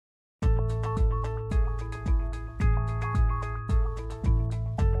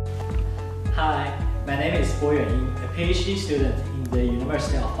Hi, my name is Bo Yuanying, a PhD student in the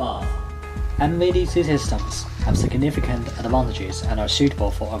University of Bath. MVDC systems have significant advantages and are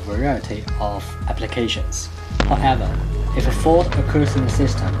suitable for a variety of applications. However, if a fault occurs in the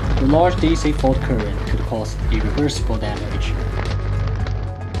system, the large DC fault current could cause irreversible damage.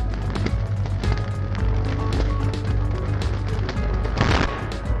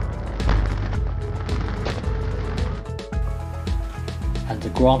 And the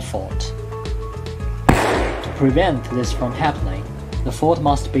ground fault. To prevent this from happening, the fault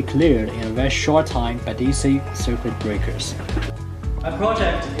must be cleared in a very short time by DC circuit breakers. My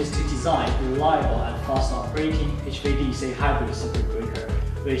project is to design a reliable and fast operating HVDC hybrid circuit breaker,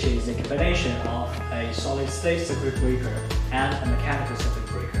 which is a combination of a solid-state circuit breaker and a mechanical circuit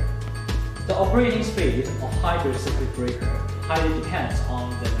breaker. The operating speed of hybrid circuit breaker highly depends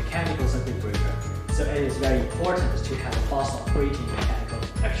on the mechanical circuit breaker, so it is very important to have a fast operating mechanical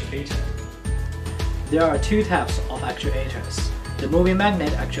actuator. There are two types of actuators, the moving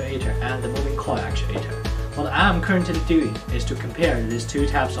magnet actuator and the moving coil actuator. What I am currently doing is to compare these two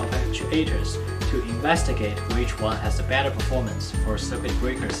types of actuators to investigate which one has the better performance for circuit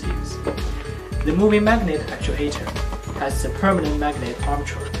breakers use. The moving magnet actuator has a permanent magnet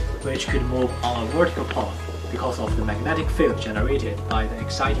armature which could move on a vertical path because of the magnetic field generated by the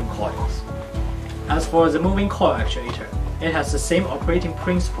exciting coils. As for the moving coil actuator, it has the same operating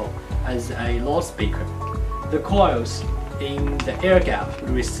principle as a loudspeaker. The coils in the air gap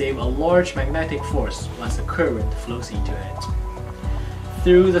will receive a large magnetic force once the current flows into it.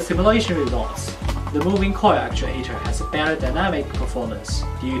 Through the simulation results, the moving coil actuator has a better dynamic performance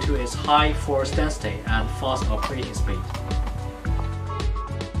due to its high force density and fast operating speed.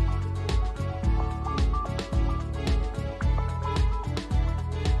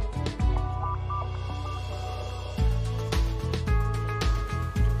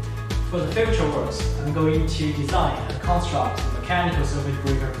 For the future works, I'm going to design and construct a mechanical circuit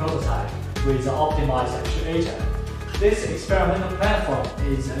breaker prototype with an optimized actuator. This experimental platform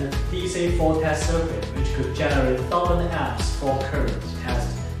is a DC fault test circuit which could generate 1000 amps fault current to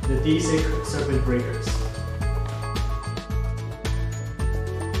test the DC circuit breakers.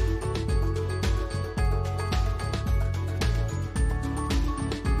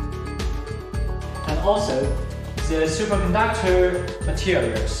 And also, the superconductor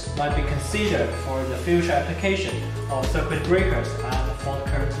materials might be considered for the future application of circuit breakers and fault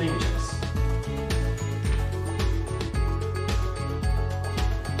current limiters.